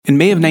In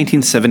May of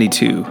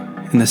 1972,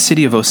 in the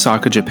city of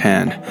Osaka,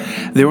 Japan,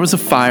 there was a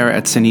fire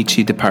at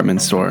Sennichi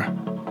department store.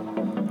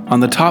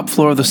 On the top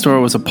floor of the store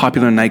was a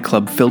popular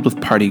nightclub filled with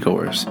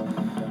partygoers.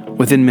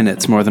 Within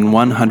minutes, more than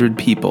 100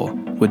 people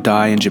would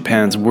die in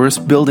Japan's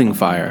worst building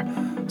fire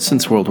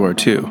since World War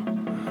II.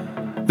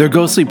 Their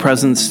ghostly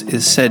presence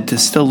is said to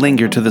still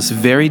linger to this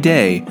very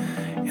day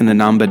in the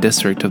Namba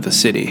district of the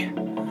city.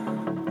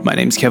 My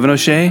name's Kevin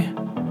O'Shea,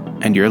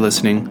 and you're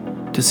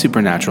listening to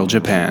Supernatural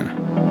Japan.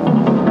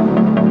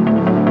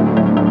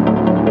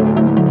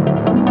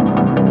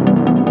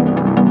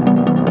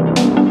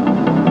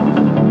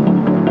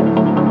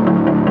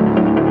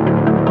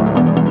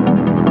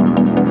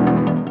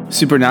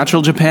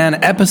 Supernatural Japan,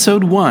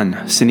 Episode 1,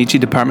 Sennichi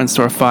Department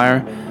Store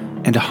Fire,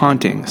 and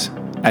Hauntings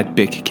at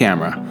Big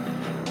Camera.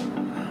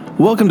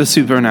 Welcome to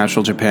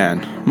Supernatural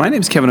Japan. My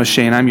name is Kevin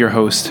O'Shea, and I'm your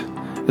host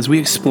as we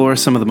explore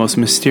some of the most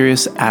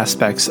mysterious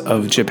aspects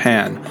of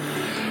Japan.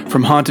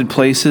 From haunted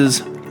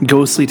places,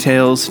 ghostly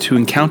tales, to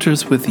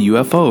encounters with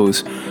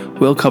UFOs,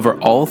 we'll cover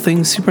all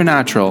things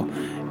supernatural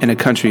in a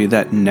country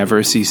that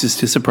never ceases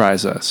to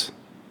surprise us.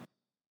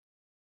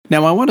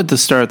 Now, I wanted to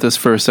start this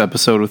first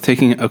episode with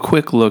taking a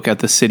quick look at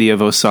the city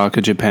of Osaka,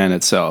 Japan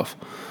itself.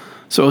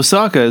 So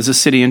Osaka is a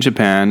city in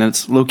Japan, and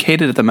it's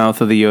located at the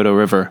mouth of the Yodo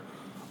River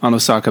on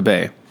Osaka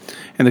Bay,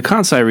 in the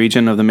Kansai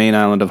region of the main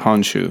island of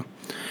Honshu.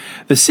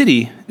 The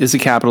city is the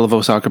capital of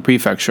Osaka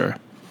Prefecture.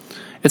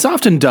 It's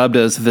often dubbed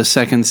as the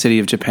second city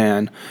of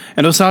Japan,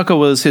 and Osaka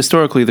was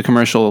historically the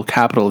commercial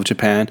capital of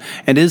Japan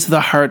and is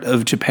the heart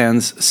of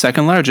Japan's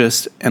second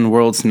largest and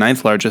world's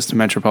ninth largest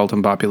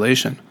metropolitan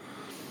population.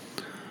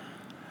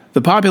 The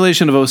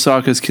population of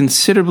Osaka is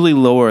considerably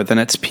lower than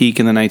its peak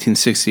in the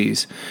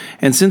 1960s,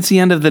 and since the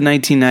end of the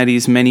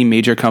 1990s, many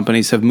major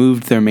companies have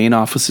moved their main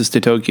offices to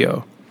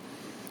Tokyo.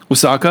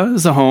 Osaka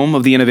is the home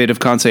of the innovative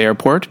Kansai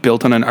Airport,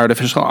 built on an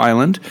artificial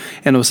island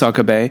in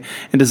Osaka Bay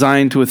and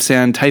designed to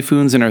withstand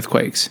typhoons and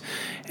earthquakes.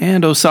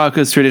 And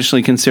Osaka is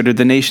traditionally considered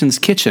the nation's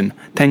kitchen,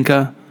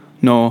 Tenka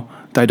no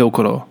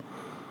Daidokoro,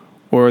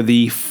 or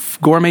the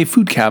gourmet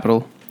food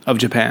capital of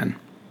Japan.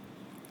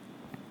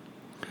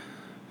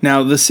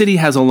 Now, the city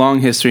has a long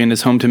history and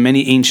is home to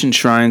many ancient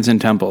shrines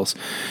and temples,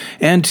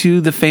 and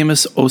to the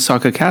famous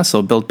Osaka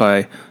Castle built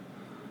by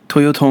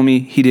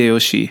Toyotomi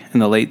Hideyoshi in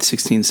the late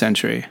 16th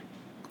century.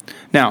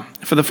 Now,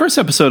 for the first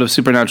episode of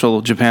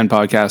Supernatural Japan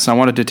podcast, I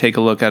wanted to take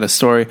a look at a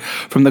story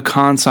from the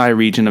Kansai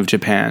region of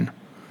Japan.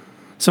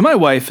 So my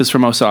wife is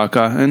from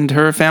Osaka, and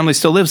her family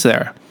still lives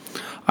there.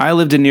 I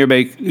lived in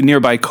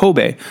nearby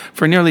Kobe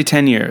for nearly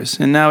 10 years,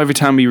 and now every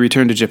time we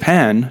return to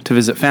Japan to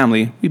visit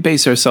family, we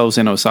base ourselves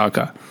in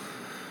Osaka.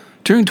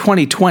 During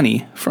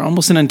 2020, for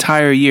almost an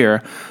entire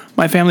year,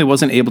 my family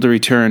wasn't able to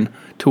return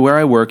to where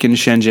I work in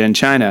Shenzhen,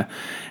 China,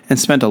 and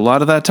spent a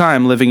lot of that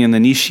time living in the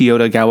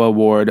Nishiyodagawa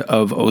ward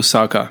of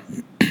Osaka.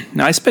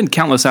 Now, I spent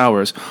countless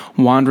hours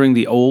wandering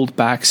the old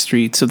back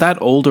streets of that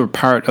older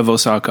part of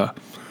Osaka,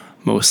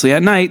 mostly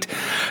at night,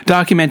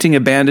 documenting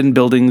abandoned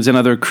buildings and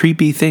other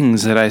creepy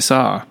things that I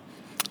saw.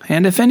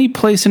 And if any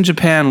place in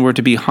Japan were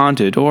to be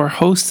haunted or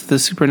host the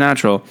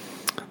supernatural,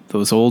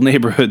 those old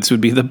neighborhoods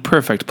would be the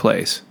perfect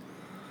place.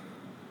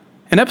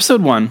 In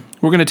Episode 1,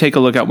 we're going to take a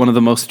look at one of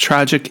the most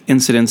tragic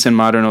incidents in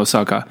modern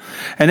Osaka,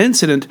 an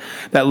incident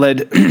that led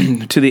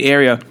to the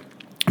area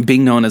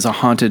being known as a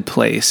haunted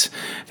place,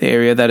 the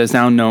area that is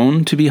now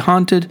known to be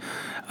haunted,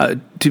 to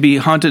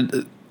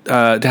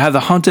have the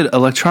haunted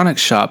electronics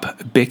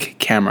shop Big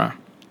Camera.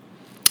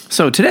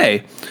 So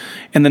today,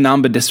 in the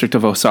Namba district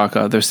of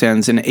Osaka, there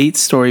stands an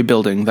 8-story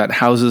building that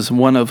houses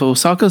one of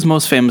Osaka's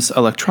most famous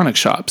electronics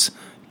shops,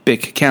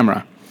 Big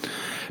Camera.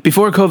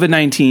 Before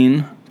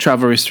COVID-19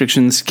 travel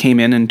restrictions came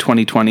in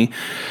 2020,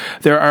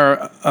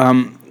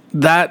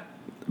 that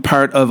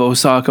part of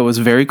Osaka was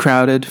very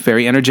crowded,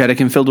 very energetic,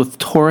 and filled with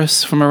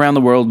tourists from around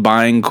the world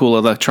buying cool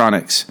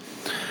electronics.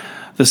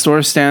 The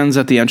store stands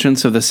at the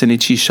entrance of the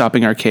Sennichi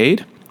shopping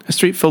arcade, a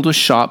street filled with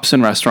shops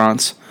and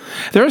restaurants.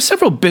 There are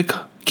several Big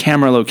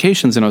Camera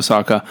locations in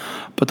Osaka,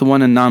 but the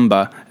one in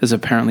Namba is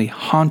apparently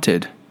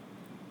haunted.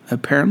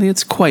 Apparently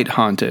it's quite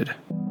haunted.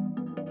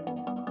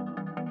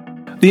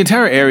 The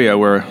entire area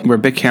where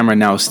Big Camera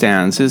now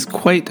stands has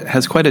quite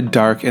a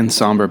dark and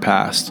somber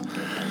past.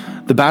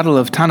 The Battle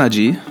of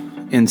Tanaji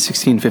in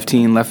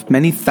 1615 left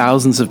many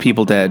thousands of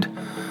people dead.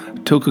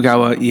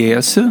 Tokugawa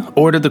Ieyasu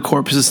ordered the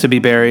corpses to be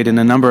buried in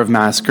a number of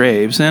mass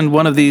graves, and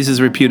one of these is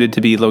reputed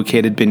to be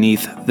located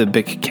beneath the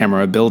Big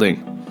Camera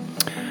building.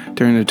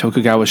 During the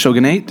Tokugawa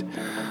shogunate,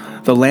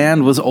 the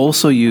land was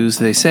also used,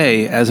 they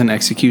say, as an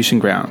execution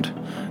ground.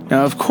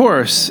 Now, of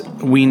course,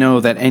 we know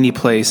that any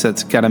place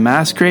that's got a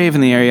mass grave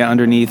in the area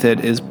underneath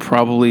it is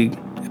probably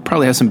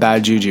has some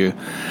bad juju.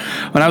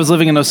 When I was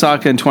living in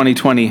Osaka in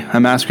 2020, a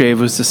mass grave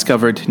was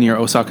discovered near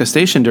Osaka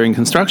Station during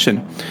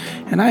construction.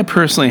 And I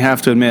personally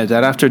have to admit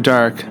that after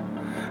dark,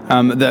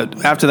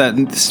 after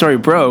that story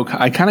broke,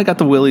 I kind of got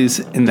the willies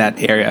in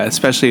that area,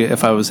 especially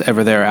if I was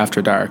ever there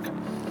after dark.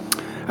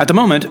 At the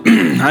moment,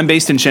 I'm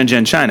based in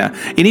Shenzhen, China.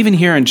 And even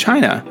here in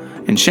China,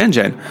 in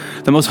Shenzhen,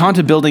 the most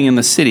haunted building in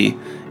the city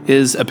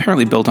is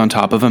apparently built on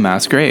top of a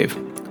mass grave.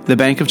 The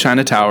Bank of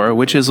China Tower,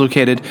 which is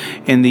located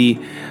in the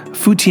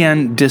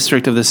Futian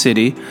district of the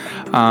city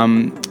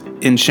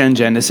in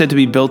Shenzhen, is said to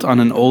be built on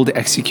an old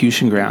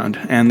execution ground,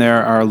 and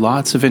there are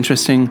lots of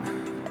interesting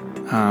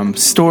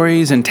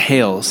stories and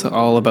tales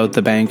all about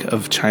the Bank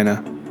of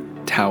China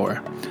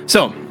Tower.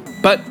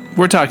 But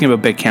we're talking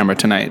about Big Camera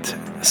tonight,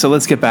 so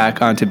let's get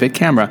back onto Big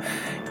Camera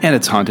and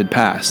its haunted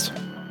past.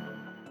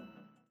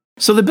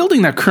 So the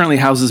building that currently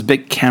houses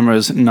Big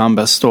Camera's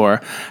Namba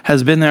store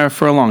has been there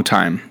for a long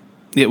time.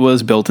 It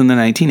was built in the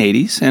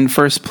 1980s and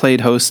first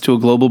played host to a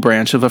global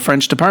branch of a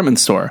French department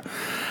store.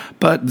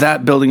 But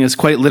that building is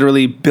quite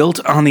literally built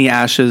on the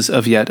ashes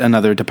of yet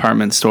another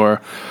department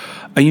store,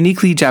 a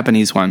uniquely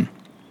Japanese one.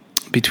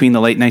 Between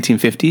the late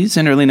 1950s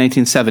and early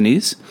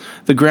 1970s,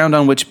 the ground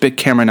on which Big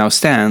Camera now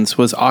stands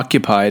was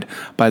occupied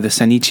by the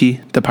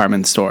Sennichi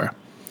department store.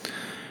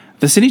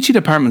 The Sennichi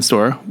department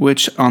store,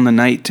 which on the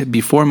night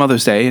before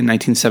Mother's Day in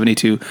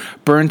 1972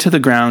 burned to the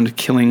ground,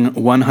 killing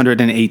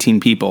 118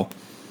 people.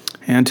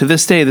 And to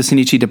this day, the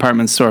Sennichi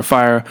department store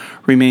fire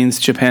remains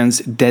Japan's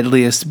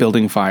deadliest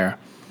building fire.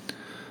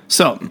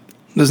 So,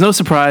 there's no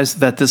surprise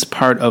that this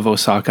part of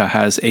Osaka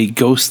has a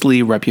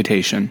ghostly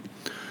reputation.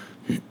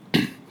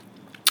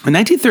 In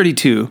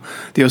 1932,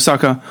 the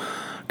Osaka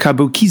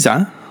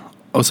Kabukiza,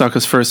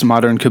 Osaka's first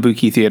modern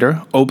kabuki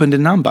theater, opened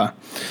in Namba.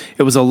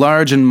 It was a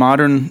large and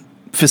modern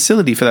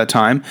facility for that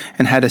time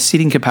and had a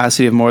seating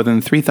capacity of more than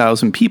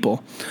 3,000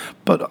 people.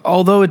 But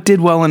although it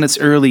did well in its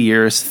early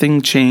years,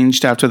 things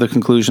changed after the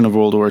conclusion of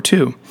World War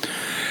II.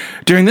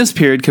 During this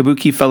period,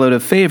 kabuki fell out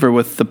of favor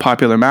with the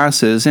popular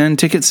masses, and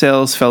ticket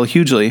sales fell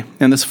hugely,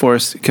 and this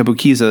forced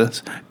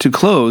Kabukiza to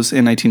close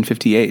in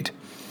 1958.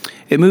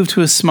 It moved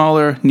to a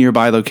smaller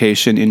nearby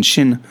location in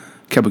Shin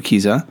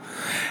Kabukiza,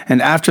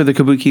 and after the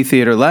kabuki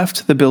theater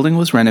left, the building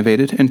was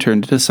renovated and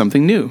turned into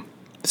something new,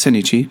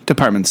 Sennichi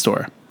Department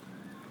Store.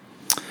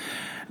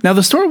 Now,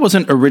 the store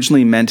wasn't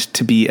originally meant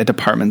to be a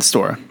department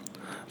store.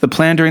 The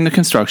plan during the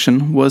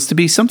construction was to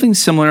be something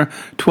similar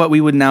to what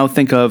we would now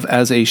think of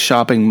as a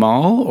shopping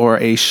mall or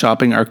a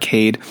shopping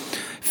arcade,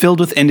 filled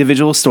with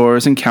individual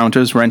stores and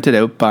counters rented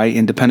out by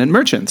independent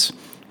merchants,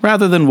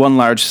 rather than one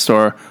large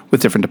store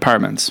with different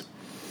departments.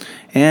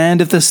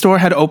 And if the store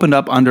had opened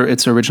up under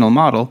its original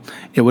model,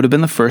 it would have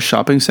been the first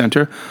shopping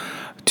center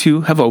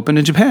to have opened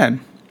in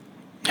Japan.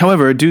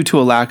 However, due to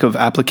a lack of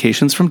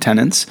applications from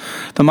tenants,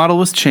 the model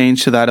was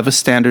changed to that of a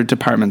standard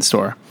department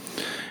store.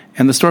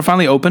 And the store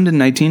finally opened in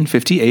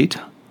 1958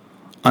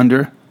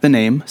 under the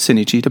name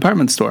Sennichi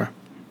Department Store.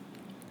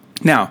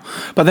 Now,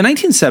 by the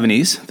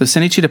 1970s, the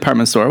Sennichi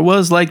Department Store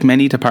was like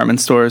many department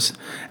stores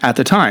at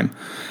the time.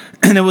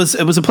 And it was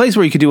a place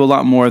where you could do a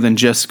lot more than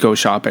just go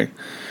shopping.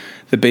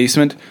 The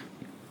basement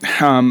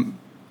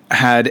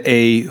had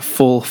a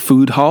full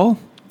food hall,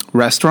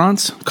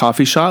 restaurants,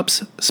 coffee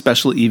shops,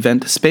 special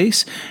event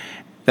space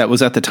that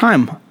was at the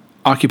time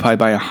occupied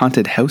by a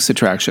haunted house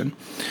attraction.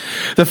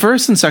 The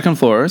first and second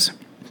floors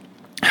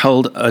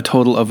held a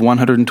total of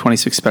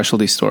 126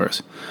 specialty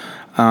stores.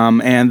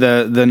 And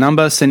the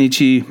Namba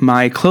Sennichi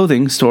Mai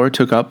clothing store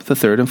took up the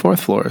third and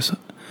fourth floors.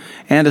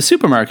 And a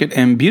supermarket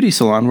and beauty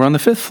salon were on the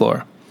fifth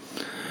floor.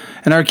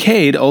 An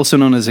arcade, also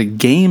known as a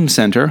game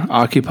center,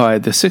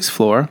 occupied the sixth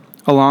floor,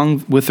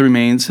 along with the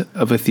remains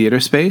of a theater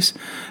space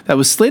that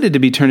was slated to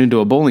be turned into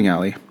a bowling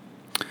alley,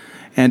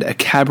 and a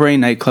cabaret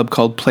nightclub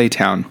called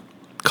Playtown,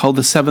 called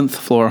the seventh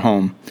floor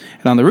home.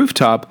 And on the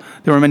rooftop,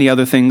 there were many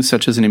other things,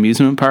 such as an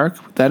amusement park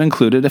that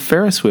included a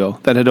Ferris wheel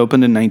that had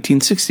opened in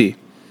 1960.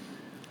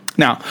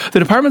 Now, the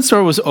department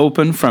store was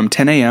open from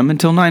 10 a.m.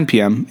 until 9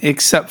 p.m.,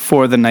 except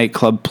for the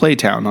nightclub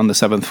Playtown on the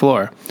seventh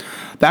floor.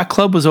 That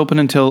club was open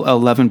until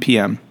 11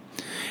 p.m.,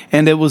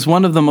 and it was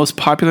one of the most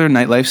popular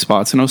nightlife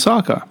spots in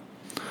Osaka.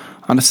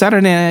 On a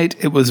Saturday night,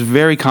 it was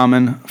very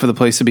common for the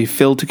place to be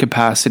filled to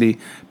capacity,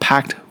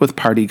 packed with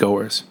party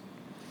goers.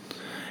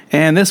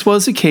 And this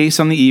was the case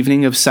on the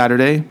evening of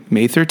Saturday,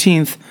 May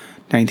 13th,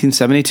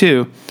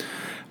 1972,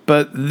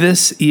 but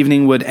this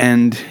evening would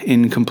end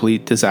in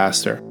complete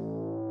disaster.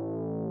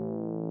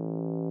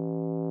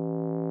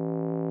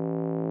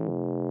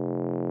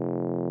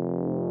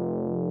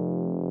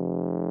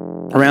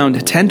 Around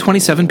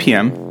 10:27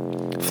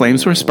 p.m.,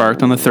 flames were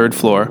sparked on the third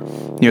floor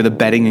near the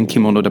bedding and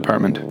kimono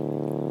department.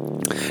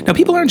 Now,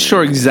 people aren't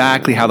sure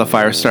exactly how the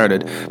fire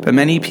started, but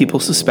many people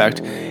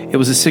suspect it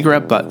was a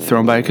cigarette butt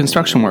thrown by a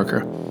construction worker.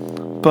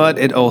 But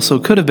it also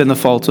could have been the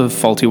fault of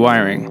faulty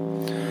wiring.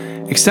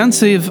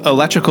 Extensive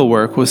electrical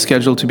work was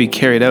scheduled to be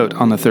carried out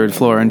on the third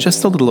floor in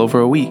just a little over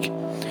a week,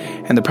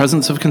 and the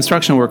presence of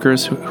construction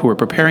workers who were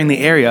preparing the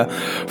area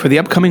for the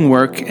upcoming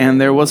work,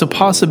 and there was a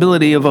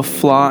possibility of a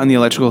flaw in the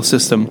electrical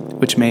system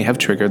which may have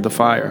triggered the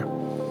fire.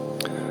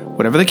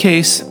 Whatever the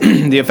case,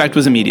 the effect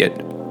was immediate,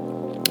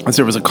 as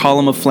there was a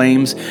column of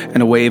flames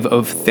and a wave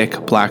of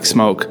thick black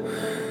smoke.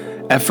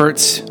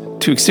 Efforts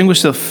to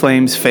extinguish the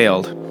flames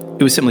failed.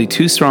 It was simply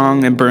too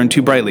strong and burned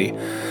too brightly.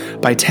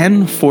 By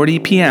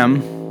 10:40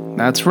 p.m.,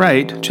 that's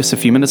right, just a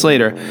few minutes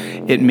later,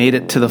 it made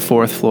it to the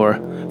fourth floor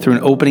through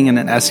an opening in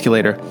an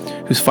escalator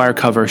whose fire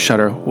cover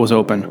shutter was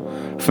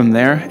open. From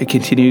there, it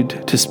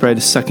continued to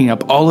spread, sucking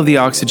up all of the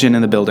oxygen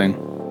in the building.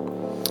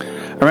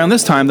 Around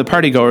this time, the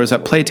partygoers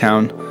at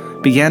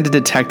Playtown began to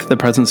detect the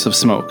presence of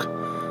smoke.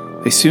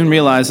 They soon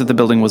realized that the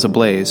building was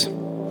ablaze.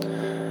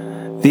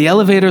 The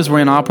elevators were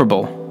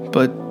inoperable,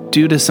 but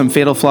due to some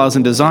fatal flaws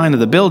in design of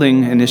the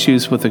building and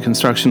issues with the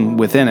construction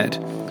within it,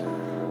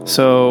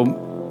 so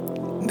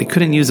they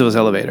couldn't use those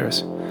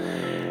elevators.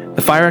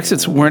 The fire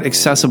exits weren't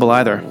accessible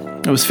either.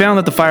 It was found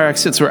that the fire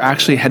exits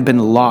had been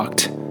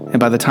locked, and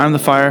by the time the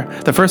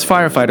first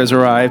firefighters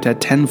arrived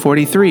at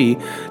 10:43,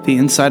 the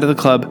inside of the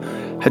club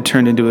had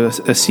turned into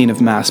a scene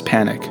of mass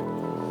panic.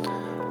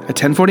 At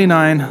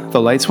 10:49,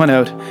 the lights went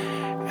out,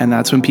 and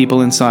that's when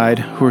people inside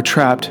who were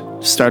trapped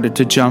started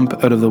to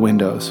jump out of the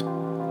windows.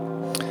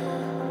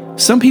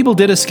 Some people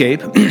did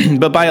escape,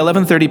 but by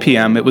 11:30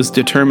 p.m., it was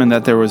determined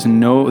that there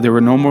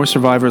were no more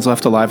survivors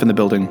left alive in the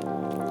building.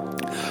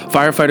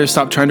 Firefighters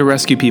stopped trying to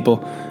rescue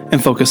people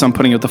and focused on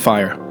putting out the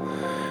fire.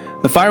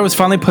 The fire was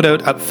finally put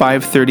out at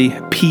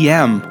 5:30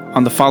 p.m.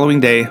 on the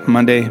following day,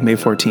 Monday, May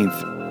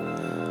 14th.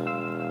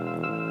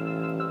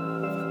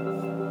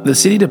 The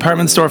city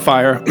department store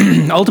fire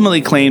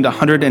ultimately claimed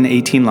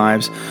 118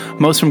 lives,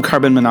 most from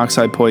carbon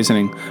monoxide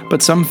poisoning,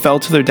 but some fell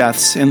to their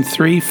deaths and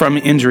 3 from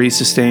injuries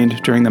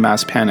sustained during the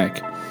mass panic.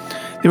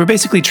 They were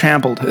basically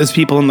trampled as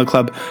people in the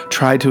club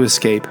tried to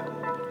escape.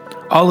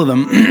 All of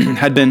them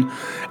had been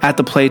at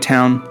the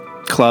Playtown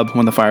club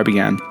when the fire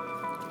began.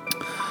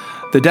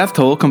 The death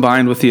toll,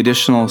 combined with the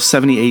additional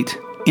 78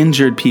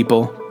 injured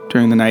people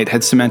during the night,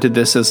 had cemented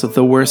this as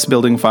the worst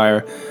building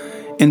fire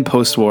in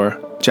post-war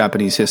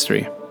Japanese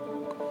history.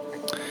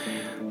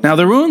 Now,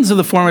 the ruins of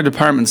the former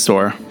department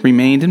store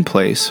remained in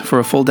place for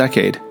a full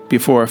decade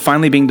before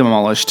finally being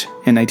demolished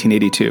in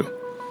 1982.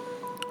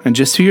 And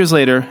just 2 years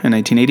later, in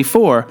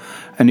 1984,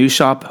 a new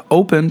shop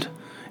opened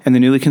in the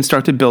newly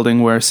constructed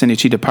building where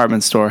Sennichi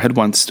department store had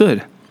once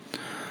stood.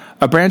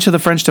 A branch of the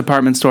French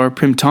department store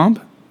Printemps,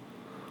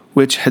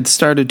 which had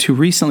started to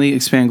recently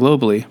expand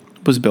globally,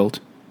 was built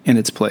in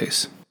its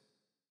place.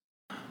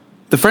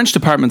 The French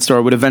department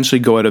store would eventually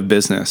go out of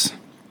business.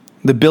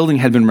 The building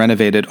had been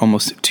renovated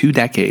almost 2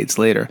 decades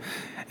later.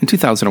 In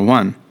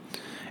 2001,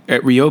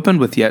 it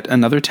reopened with yet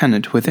another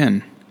tenant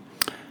within.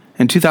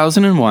 In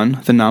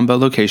 2001, the Namba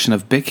location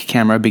of Bic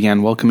Camera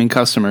began welcoming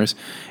customers,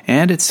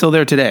 and it's still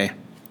there today.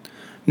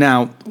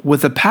 Now,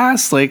 with a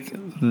past like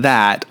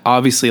that,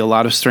 obviously a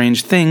lot of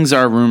strange things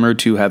are rumored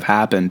to have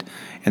happened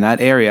in that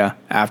area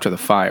after the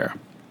fire.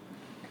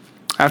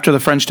 After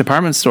the French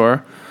department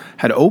store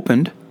had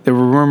opened, there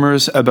were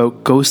rumors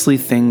about ghostly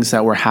things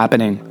that were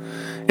happening.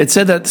 It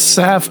said that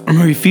staff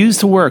refused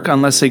to work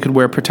unless they could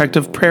wear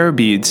protective prayer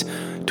beads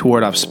to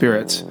ward off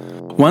spirits.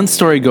 One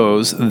story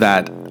goes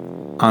that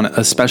on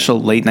a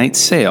special late-night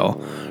sale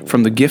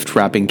from the gift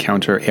wrapping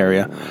counter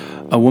area,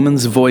 a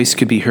woman's voice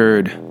could be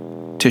heard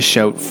to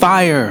shout,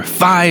 "Fire!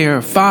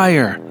 Fire!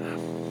 Fire!"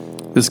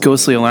 This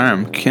ghostly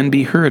alarm can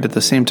be heard at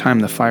the same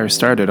time the fire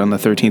started on the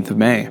 13th of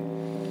May.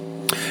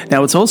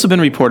 Now, it's also been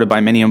reported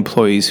by many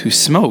employees who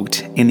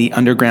smoked in the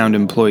underground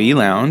employee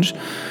lounge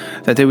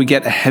that they would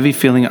get a heavy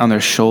feeling on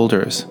their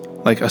shoulders,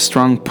 like a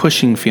strong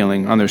pushing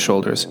feeling on their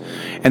shoulders,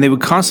 and they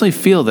would constantly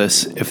feel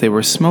this if they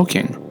were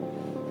smoking.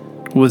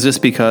 Was this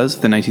because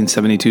the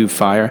 1972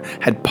 fire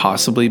had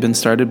possibly been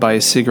started by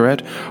a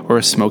cigarette or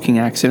a smoking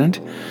accident?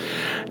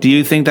 Do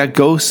you think that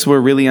ghosts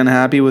were really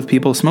unhappy with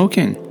people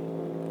smoking?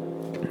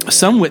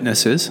 Some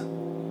witnesses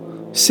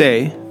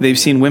say they've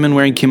seen women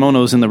wearing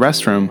kimonos in the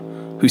restroom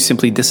who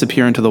simply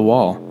disappear into the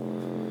wall.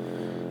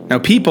 Now,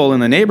 people in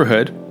the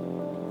neighborhood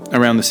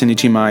around the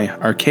Sennichi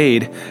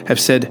arcade have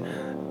said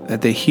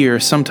that they hear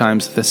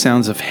sometimes the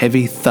sounds of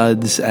heavy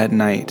thuds at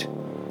night.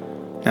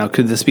 Now,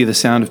 could this be the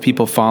sound of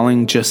people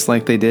falling just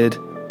like they did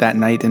that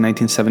night in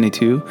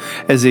 1972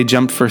 as they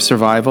jumped for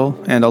survival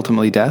and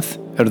ultimately death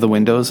out of the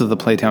windows of the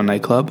Playtown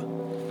nightclub?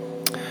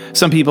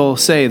 Some people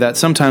say that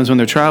sometimes when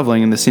they're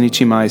traveling in the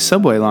Sennichi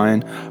subway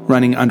line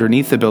running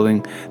underneath the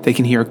building, they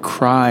can hear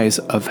cries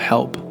of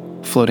help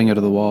floating out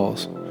of the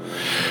walls.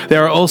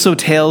 There are also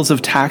tales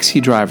of taxi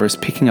drivers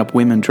picking up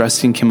women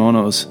dressed in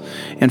kimonos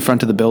in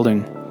front of the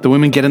building. The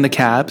women get in the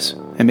cabs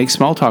and make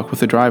small talk with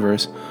the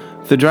drivers.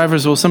 The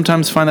drivers will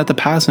sometimes find that the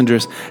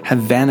passengers have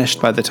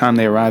vanished by the time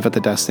they arrive at the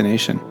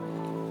destination.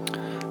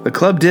 The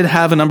club did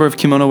have a number of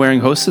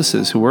kimono-wearing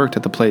hostesses who worked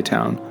at the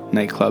Playtown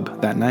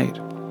nightclub that night.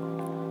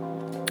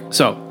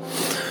 So,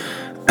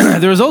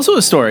 there was also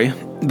a story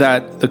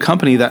that the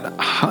company that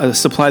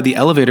supplied the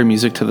elevator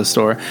music to the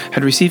store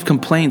had received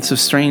complaints of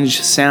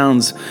strange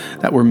sounds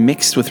that were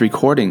mixed with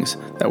recordings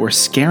that were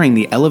scaring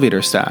the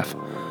elevator staff.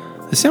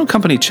 The sound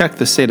company checked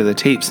the state of the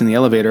tapes in the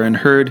elevator and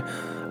heard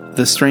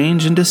the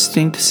strange and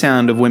distinct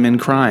sound of women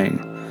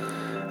crying.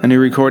 A new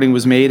recording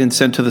was made and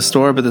sent to the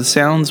store, but the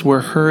sounds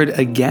were heard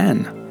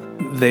again.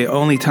 The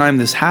only time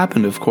this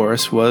happened, of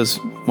course, was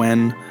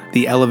when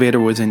the elevator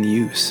was in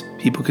use.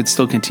 People could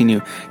still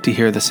continue to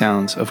hear the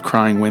sounds of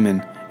crying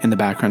women in the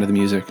background of the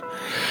music.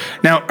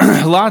 Now,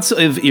 lots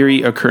of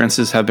eerie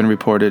occurrences have been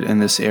reported in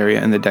this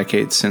area in the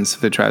decades since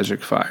the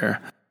tragic fire.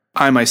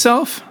 I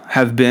myself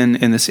have been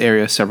in this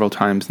area several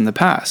times in the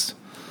past,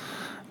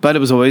 but it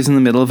was always in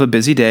the middle of a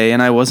busy day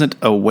and I wasn't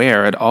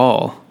aware at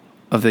all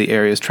of the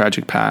area's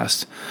tragic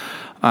past.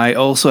 I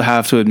also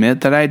have to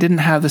admit that I didn't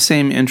have the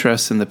same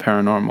interest in the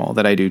paranormal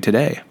that I do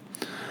today.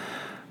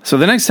 So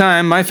the next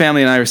time my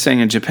family and I are staying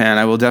in Japan,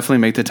 I will definitely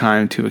make the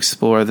time to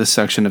explore this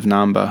section of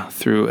Namba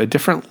through a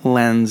different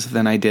lens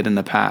than I did in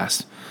the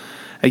past.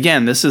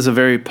 Again, this is a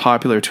very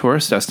popular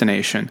tourist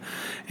destination,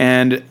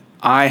 and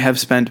I have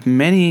spent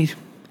many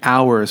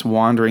hours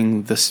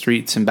wandering the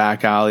streets and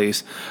back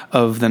alleys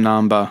of the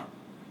Namba,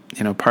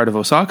 part of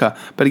Osaka.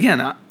 But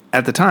again,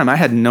 at the time, I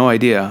had no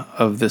idea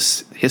of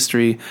this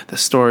history, the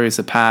stories,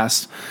 the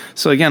past.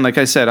 So again, like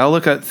I said, I'll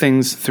look at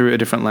things through a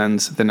different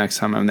lens the next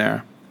time I'm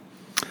there.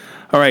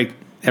 All right,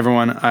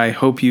 everyone, I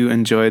hope you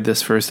enjoyed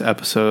this first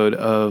episode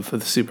of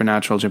the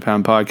Supernatural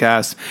Japan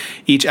podcast.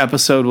 Each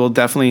episode will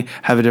definitely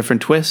have a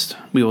different twist.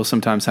 We will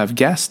sometimes have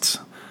guests.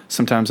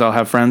 Sometimes I'll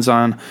have friends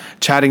on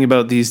chatting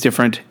about these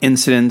different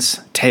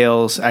incidents,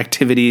 tales,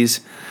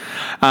 activities.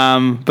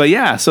 But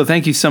yeah, so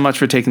thank you so much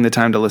for taking the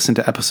time to listen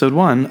to episode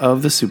 1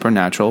 of the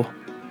Supernatural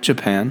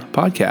Japan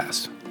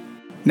podcast.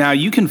 Now,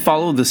 you can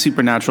follow the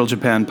Supernatural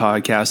Japan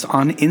podcast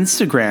on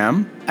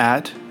Instagram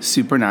at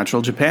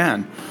Supernatural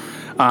Japan.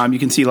 You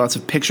can see lots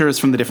of pictures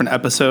from the different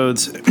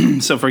episodes.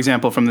 So, for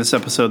example, from this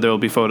episode, there will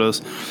be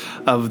photos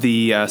of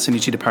the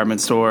Sennichi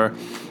department store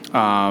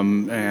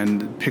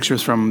and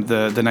pictures from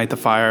the night the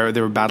fire,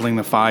 they were battling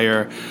the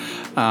fire.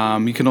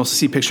 You can also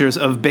see pictures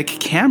of Bic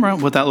Camera,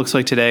 what that looks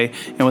like today,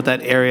 and what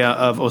that area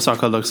of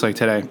Osaka looks like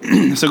today.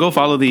 So go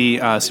follow the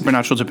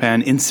Supernatural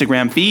Japan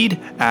Instagram feed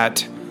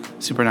at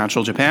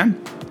Supernatural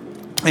Japan.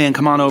 And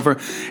come on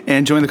over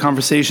and join the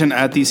conversation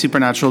at the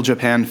Supernatural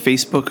Japan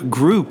Facebook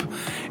group.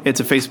 It's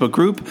a Facebook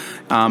group.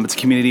 It's a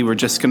community we're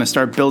just going to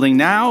start building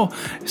now.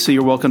 So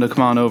you're welcome to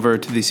come on over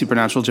to the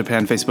Supernatural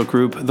Japan Facebook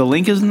group. The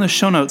link is in the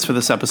show notes for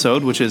this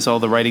episode, which is all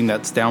the writing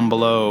that's down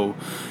below.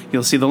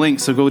 You'll see the link.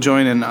 So go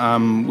join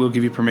and we'll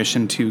give you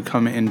permission to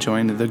come and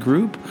join the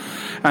group.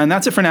 And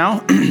that's it for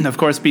now. Of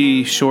course,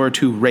 be sure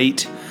to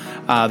rate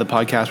the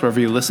podcast wherever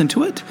you listen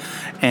to it.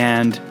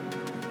 And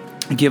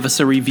give us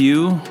a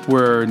review.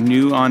 We're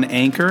new on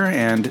Anchor,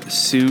 and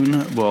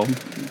soon, well,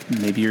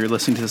 maybe you're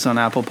listening to this on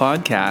Apple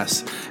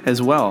Podcasts as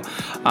well.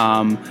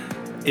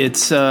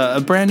 It's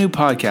a brand new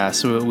podcast,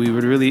 so we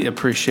would really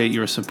appreciate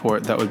your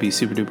support. That would be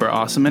super duper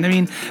awesome. And I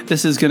mean,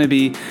 this is going to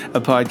be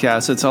a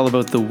podcast that's all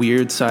about the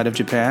weird side of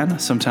Japan,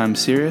 sometimes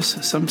serious,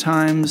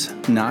 sometimes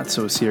not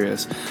so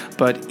serious.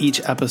 But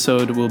each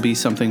episode will be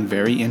something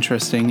very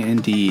interesting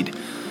indeed.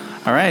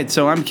 All right,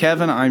 so I'm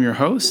Kevin, I'm your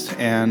host,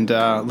 and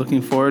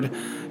looking forward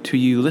to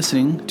you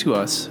listening to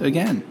us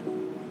again.